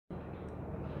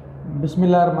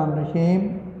बिस्मिल्लाहिर्रहमानिर्रहीम।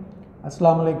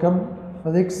 अस्सलाम वालेकुम।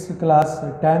 Physics class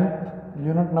 10th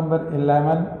unit number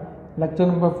 11 lecture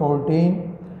number 14।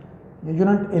 ये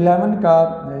यूनिट 11 का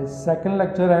सेकंड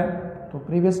लेक्चर है। तो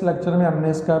प्रीवियस लेक्चर में हमने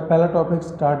इसका पहला टॉपिक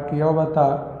स्टार्ट किया हुआ था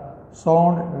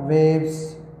साउंड वेव्स।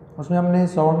 उसमें हमने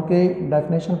साउंड की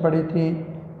डेफिनेशन पढ़ी थी,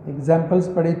 एग्जांपल्स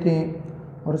पढ़ी थी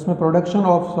और उसमें प्रोडक्शन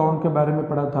ऑफ साउंड के बारे में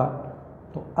पढ़ा था।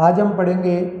 तो आज हम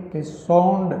पढ़ेंगे कि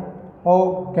sound how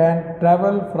can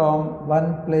travel from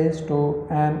one place to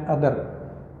N other.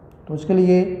 तो उसके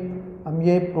लिए हम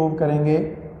ये प्रूव करेंगे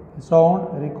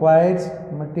sound requires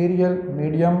material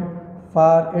medium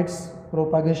for its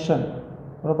propagation.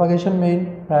 Propagation mean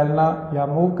फैलना या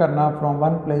मूव करना from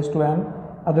one place to N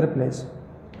other place.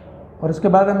 और इसके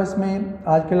बाद हम इसमें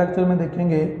आज के लेक्चर में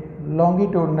देखेंगे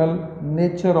longitudinal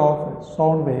nature of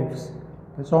sound waves.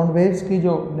 तो साउंड वेव्स की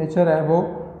जो नेचर है वो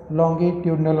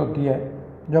लॉन्गिट्यूडनल होती है।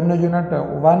 जो हमने यूनिट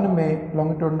 1 में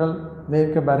लॉन्गिट्यूडनल वेव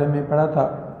के बारे में पढ़ा था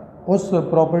उस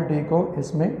प्रॉपर्टी को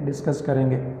इसमें डिस्कस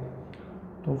करेंगे।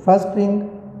 तो first thing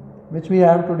which we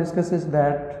have to discuss is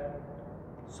that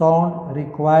sound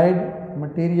required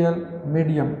material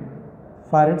medium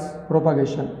for its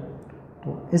propagation.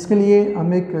 तो इसके लिए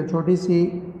हम एक छोटी सी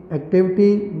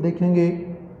एक्टिविटी देखेंगे।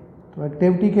 तो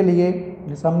एक्टिविटी के लिए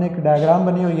जैसे हमने एक डायग्राम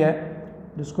बनी हुई है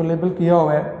जिसको लेबल किया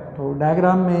हुआ है। तो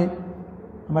डायग्राम में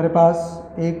हमारे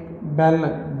पास एक बेल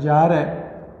जार है।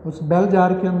 उस बेल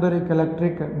जार के अंदर एक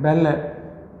इलेक्ट्रिक बेल है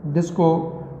जिसको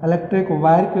इलेक्ट्रिक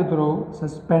वायर के थ्रू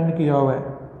सस्पेंड किया हुआ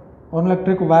है और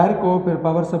इलेक्ट्रिक वायर को फिर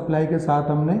पावर सप्लाई के साथ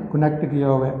हमने कनेक्ट किया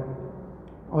हुआ है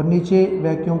और नीचे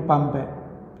वैक्यूम पंप है।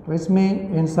 तो इसमें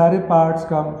इन सारे पार्ट्स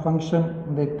का फंक्शन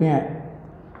देखते हैं।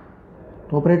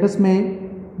 तो ऑपरेटर्स में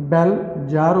बेल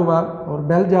जार हुआ और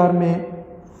बेल जार में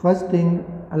फर्स्ट थिंग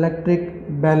इलेक्ट्रिक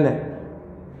बेल है।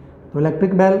 तो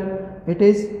electric bell it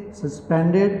is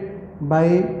suspended bye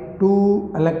 2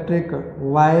 electric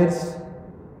wires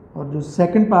और जो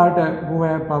सेकंड पार्ट है वो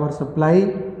है पावर सप्लाई।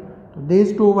 तो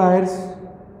these 2 wires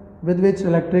with which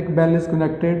electric bell is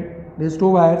connected, these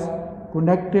 2 wires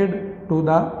connected to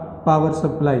the power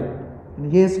supply.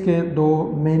 ये इसके 2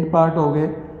 मेन पार्ट हो गए,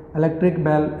 electric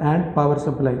bell and power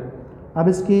supply. अब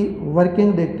इसकी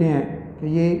वर्किंग देखते हैं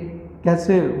कि ये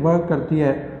कैसे वर्क करती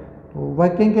है। तो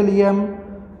वर्किंग के लिए हम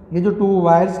ये जो 2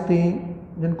 वायर्स थी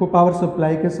जिनको पावर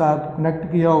सप्लाई के साथ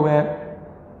कनेक्ट किया हुआ है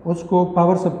उसको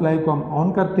पावर सप्लाई को हम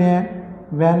ऑन करते हैं।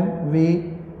 When we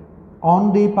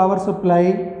on the power supply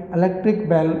electric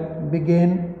bell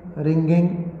begin ringing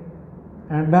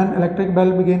and when electric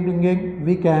bell begin ringing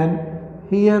we can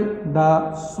hear the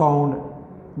sound।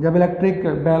 जब इलेक्ट्रिक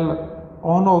बेल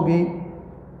ऑन होगी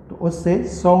तो उससे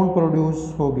साउंड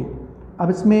प्रोड्यूस होगी। अब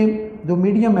इसमें जो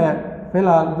मीडियम है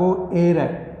फिलहाल वो एयर है।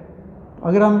 तो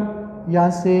अगर हम यहाँ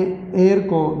से एयर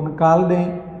को निकाल दें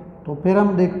तो फिर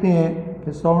हम देखते हैं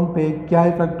कि साउंड पे क्या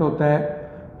इफेक्ट होता है।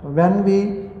 तो when we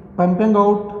pumping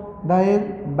out the air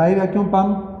by vacuum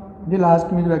pump, जो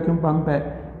लास्ट में जो वैक्यूम पंप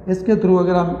है इसके थ्रू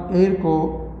अगर हम एयर को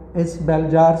इस बेल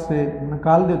जार से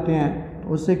निकाल देते हैं तो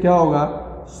उससे क्या होगा,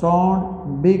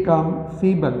 साउंड बिकम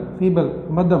फीबल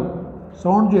मध्यम।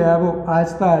 साउंड जो है वो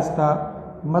आहिस्ता आहिस्ता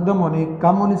मध्यम होनी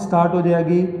कम होनी स्टार्ट हो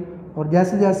जाएगी और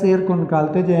जैसे जैसे एयर को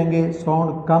निकालते जाएंगे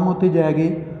साउंड कम होती जाएगी।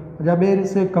 जब एयर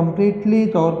से कम्प्लीटली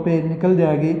तौर पे निकल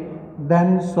जाएगी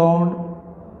then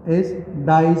sound is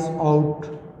dies out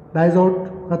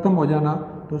ख़त्म हो जाना।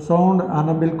 तो साउंड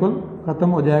आना बिल्कुल ख़त्म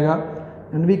हो जाएगा।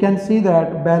 And we can see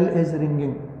that bell is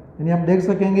ringing, यानी हम देख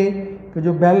सकेंगे कि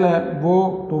जो बेल है वो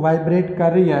तो वाइब्रेट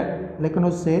कर रही है लेकिन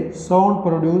उससे साउंड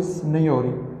प्रोड्यूस नहीं हो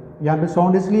रही। यहाँ पे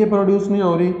साउंड इसलिए प्रोड्यूस नहीं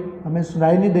हो रही, हमें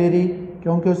सुनाई नहीं दे रही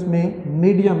क्योंकि उसमें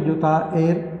मीडियम जो था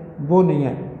एयर वो नहीं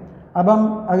है। अब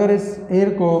हम अगर इस एयर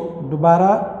को दोबारा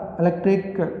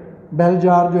इलेक्ट्रिक बेल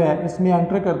जार जो है इसमें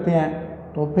एंटर करते हैं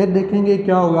तो फिर देखेंगे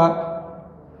क्या होगा।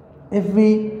 If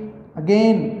we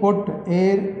again put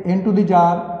air into the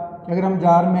jar, अगर हम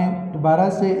जार में दोबारा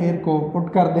से एयर को पुट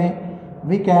कर दें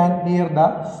we can hear the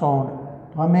sound,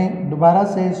 तो हमें दोबारा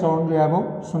से साउंड जो है वो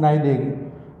सुनाई देगी।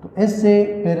 तो इससे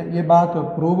फिर ये बात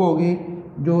प्रूव होगी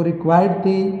जो रिक्वायर्ड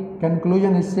थी।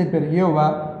 कंक्लूजन इससे फिर ये हुआ,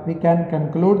 we can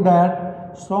conclude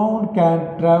that sound can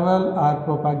travel और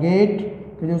प्रोपागेट,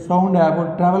 कि जो साउंड है वो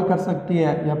ट्रैवल कर सकती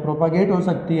है या प्रोपागेट हो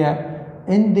सकती है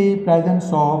in the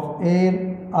presence of air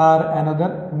और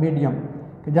अनदर मीडियम।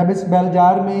 कि जब इस बेल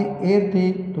जार में एयर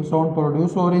थी तो साउंड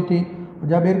प्रोड्यूस हो रही थी और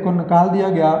जब एयर को निकाल दिया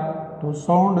गया तो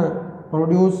साउंड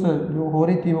प्रोड्यूस जो हो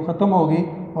रही थी वो ख़त्म होगी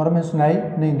और हमें सुनाई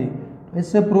नहीं दी। तो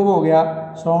इससे प्रूव हो गया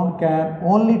sound can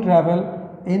only travel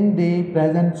in the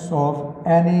presence of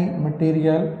any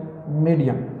material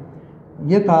medium.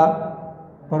 ये था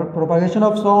propagation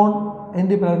of sound in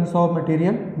the presence of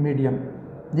material medium.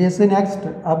 जैसे नेक्स्ट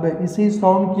अब इसी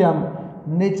साउंड की हम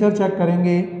नेचर चेक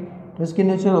करेंगे। तो इसकी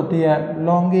नेचर होती है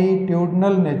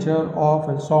longitudinal nature of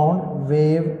sound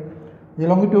wave. ये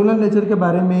लॉन्गिट्यूडनल नेचर के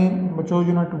बारे में बच्चों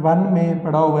यूनिट 1 में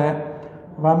पढ़ा हुआ है।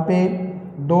 वहाँ पे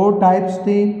दो टाइप्स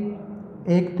थी,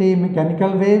 एक थी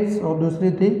मैकेनिकल वेव्स और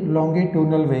दूसरी थी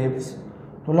लॉन्गिट्यूडनल वेव्स।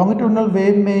 तो लॉन्गिट्यूडनल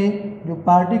वेव में जो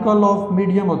पार्टिकल ऑफ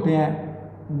मीडियम होते हैं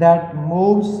that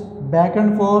moves back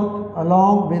and fourth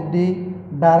along with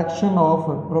the direction of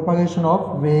propagation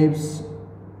of waves.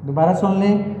 दोबारा सुन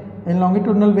लें, इन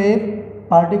longitudinal wave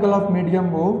particle of medium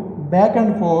move back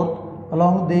and fourth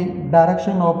along the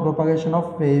direction of propagation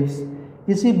of waves.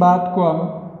 इसी बात को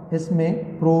हम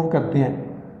इसमें prove करते हैं।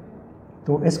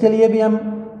 तो इसके लिए भी हम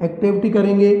एक्टिविटी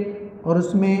करेंगे और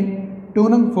उसमें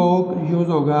ट्यूनिंग फोक यूज़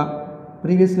होगा।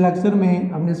 प्रीवियस लेक्चर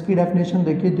में हमने इसकी डेफिनेशन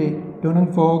देखी थी। Tuning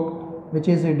folk which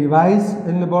is a device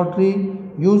in laboratory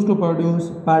use to produce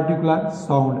particular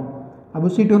sound. अब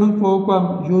उसी ट्यूनिंग फोक को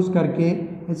हम यूज़ करके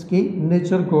इसकी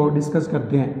नेचर को डिस्कस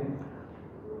करते हैं।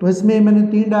 तो इसमें मैंने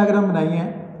 3 डायग्राम बनाई हैं।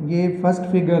 ये फर्स्ट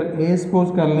फिगर ए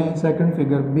सपोज कर लें, second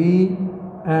figure B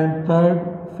and third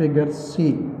figure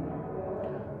सी।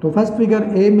 तो फर्स्ट फिगर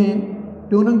ए में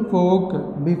ट्यूनिंग फोक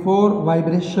बिफोर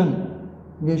वाइब्रेशन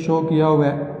ये शो किया हुआ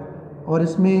है और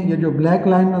इसमें ये जो ब्लैक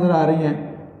लाइन नज़र आ रही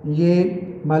हैं ये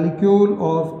मॉलिक्यूल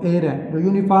ऑफ एयर है जो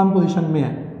यूनिफॉर्म पोजीशन में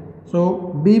है। So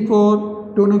before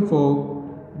tuning folk,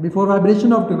 before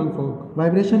vibration of tuning folk,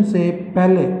 vibration से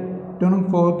पहले ट्यूनिंग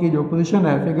फोक की जो पोजीशन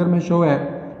है फिगर में शो है।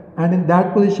 And in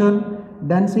that position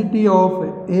density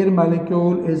of air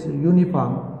molecule is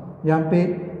uniform. यहाँ पे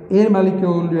एयर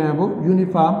मॉलिक्यूल जो है वो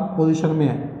यूनिफॉर्म पोजीशन में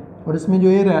है और इसमें जो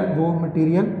एयर है वो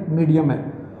मटेरियल मीडियम है।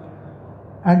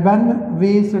 And when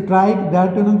we strike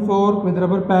that tuning folk with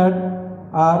rubber pad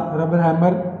और रबर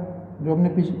हैमर, जो हमने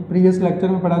प्रीवियस लेक्चर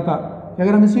में पढ़ा था कि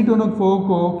अगर हम इसी ट्यूनिंग फोक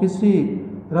को किसी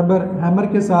रबर हैमर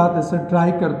के साथ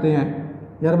स्ट्राइक करते हैं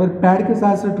या रबर पैड के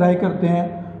साथ स्ट्राइक करते हैं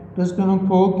तो इस ट्यूनिंग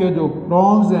फोक के जो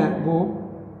प्रॉन्ग्स हैं वो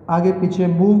आगे पीछे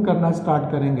मूव करना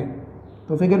स्टार्ट करेंगे।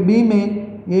 तो फिगर बी में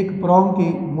एक प्रॉन्ग की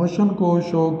मोशन को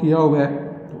शो किया हुआ है।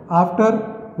 तो आफ्टर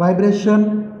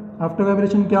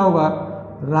वाइब्रेशन क्या होगा,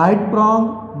 right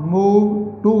prong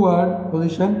move toward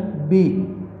position B.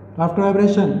 After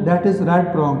vibration that is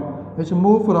right prong which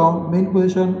move from main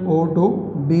position O to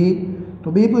be.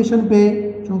 तो बी पोजीशन पे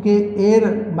चूंकि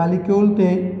एयर मॉलिक्यूल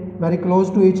थे very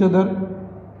close to each other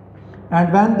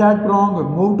and when that prong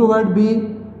move toward B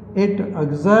it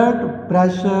exert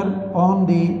pressure on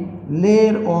the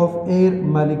layer of air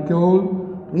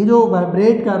molecule. ये जो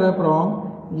vibrate कर रहा है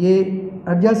prong ये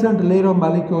एडजेसेंट लेयर ऑफ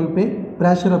मॉलिक्यूल पे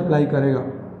प्रेशर अप्लाई करेगा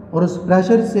और उस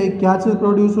प्रेशर से क्या चीज़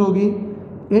प्रोड्यूस होगी,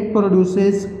 इट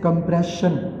प्रोड्यूसेस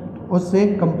कंप्रेशन, उससे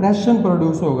कंप्रेशन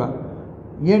प्रोड्यूस होगा।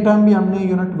 ये टर्म भी हमने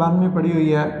यूनिट 1 में पढ़ी हुई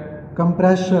है।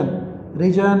 Compression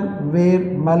region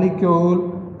where molecule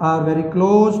are very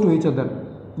close to each other,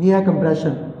 ये है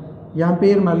कंप्रेशन। यहाँ पे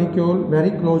air molecule very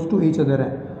close to each other है।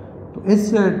 तो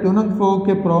इस ट्यूनिंग फोक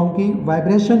के प्रॉन्ग की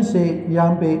वाइब्रेशन से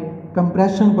यहाँ पे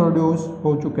कंप्रेशन प्रोड्यूस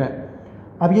हो चुका है।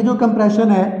 अब ये जो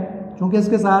कंप्रेशन है चूँकि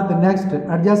इसके साथ next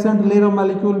adjacent layer of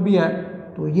molecule भी है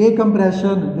तो ये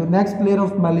कंप्रेशन जो next layer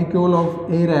of molecule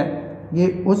of air है ये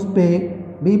उस पे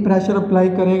भी प्रेशर अप्लाई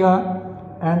करेगा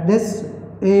and this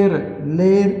air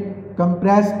layer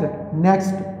compressed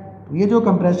next. तो ये जो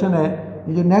कंप्रेशन है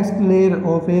ये जो नेक्स्ट लेयर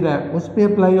ऑफ एयर है उस पे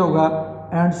अप्लाई होगा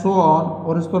एंड सो ऑन,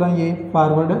 और इस तरह ये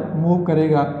फॉरवर्ड मूव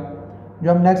करेगा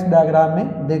जो हम नेक्स्ट डायग्राम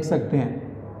में देख सकते हैं।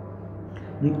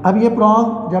 अब ये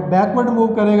प्रॉन्ग जब बैकवर्ड मूव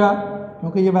करेगा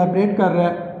क्योंकि ये वाइब्रेट कर रहा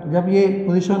है तो जब ये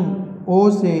पोजीशन ओ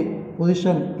से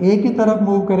पोजीशन ए की तरफ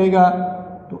मूव करेगा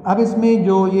तो अब इसमें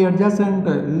जो ये एडजेसेंट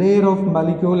लेयर ऑफ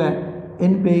मॉलिक्यूल है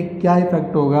इन पे क्या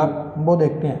इफेक्ट होगा वो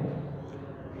देखते हैं।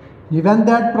 When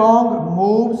that prong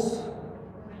moves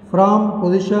from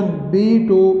position B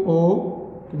two O,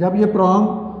 जब ये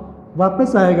प्रॉन्ग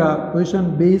वापस आएगा पोजीशन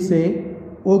बी से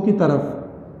ओ की तरफ,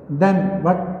 then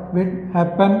what will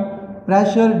happen,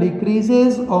 pressure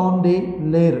decreases on the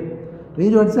layer. तो ये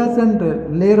जो adjacent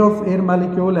layer of air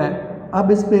molecule है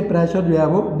अब इस पे प्रेशर जो है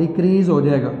वो डिक्रीज हो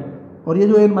जाएगा और ये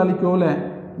जो एयर मॉलिक्यूल है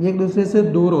ये एक दूसरे से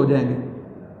दूर हो जाएंगे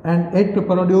and it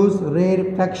produce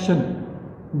rarefaction,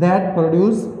 that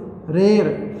produce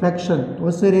rarefaction, तो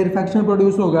उससे रेयरफेक्शन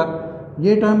प्रोड्यूस होगा।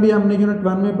 ये टर्म भी हमने यूनिट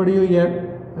 1 में पढ़ी हुई है।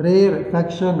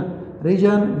 Rarefaction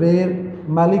region where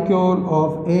molecule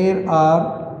of air are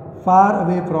far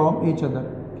away from each other,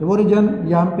 कि वो रीजन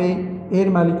यहाँ पे एयर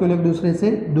मॉलिक्यूल एक दूसरे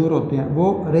से दूर होते हैं,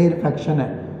 वो रेयरफेक्शन है।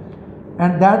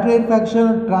 And that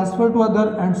rarefaction transfer to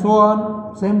other and so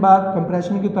on. Same बात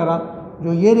कंप्रेशन की तरह,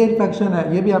 जो ये रेयरफेक्शन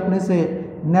है ये भी अपने से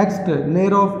नेक्स्ट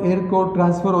लेयर ऑफ एयर को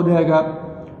ट्रांसफ़र हो जाएगा।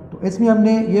 तो इसमें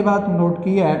हमने ये बात नोट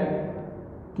की है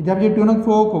कि जब ये ट्यूनिंग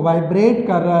फोक वाइब्रेट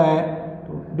कर रहा है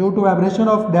तो due to vibration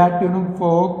of that tuning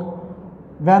folk,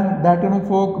 when that tuning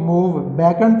folk move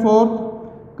back and fourth,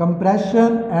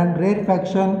 compression and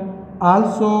रेरफैक्शन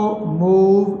also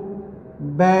move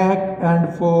back and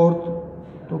fourth.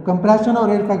 तो कंप्रेशन और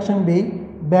रेरफैक्शन भी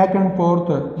बैक एंड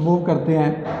फोर्थ मूव करते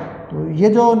हैं। तो ये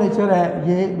जो नेचर है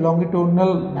ये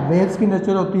लॉन्गिट्यूडनल वेव्स की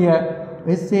नेचर होती है।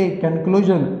 इससे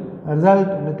कंक्लूजन रिजल्ट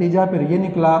नतीजा फिर ये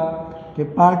निकला कि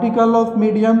पार्टिकल ऑफ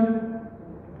मीडियम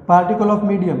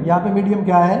यहाँ पे मीडियम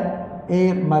क्या है,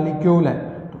 एयर मालिक्यूल है।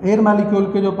 तो एयर मालिक्यूल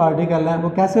के जो पार्टिकल हैं वो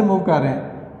कैसे मूव कर रहे हैं,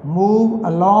 move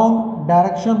along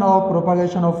direction of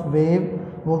propagation of wave,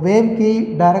 वो वेव की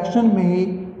डायरेक्शन में ही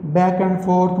बैक एंड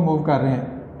फोर्थ मूव कर रहे हैं।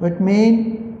 तो it mean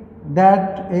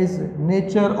that is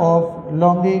nature of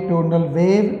longitudinal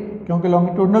wave, क्योंकि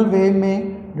लॉन्गिट्यूडनल वेव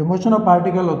में जो मोशन ऑफ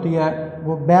पार्टिकल होती है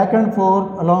वो back and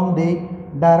fourth along the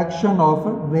direction of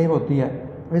wave होती है।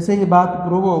 वैसे ये बात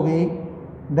प्रूव हो गई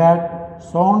that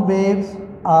sound waves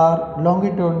are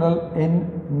longitudinal in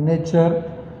nature.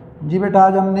 जी बेटा,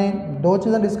 आज हमने दो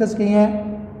चीज़ें डिस्कस की हैं,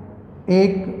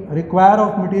 एक require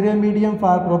of material medium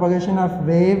for propagation of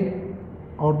wave,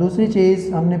 और दूसरी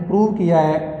चीज़ हमने प्रूव किया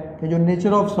है कि जो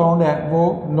नेचर ऑफ साउंड है वो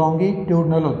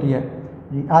लॉन्गिट्यूडनल होती है।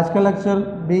 जी, आज का लेक्चर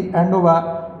भी एंड हुआ।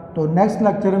 तो नेक्स्ट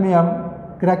लेक्चर में हम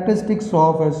करैक्टरिस्टिक्स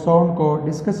ऑफ साउंड को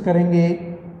डिस्कस करेंगे।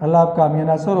 अल्लाह आपका हामी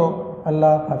नासर हो।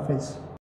 अल्लाह हाफिज़।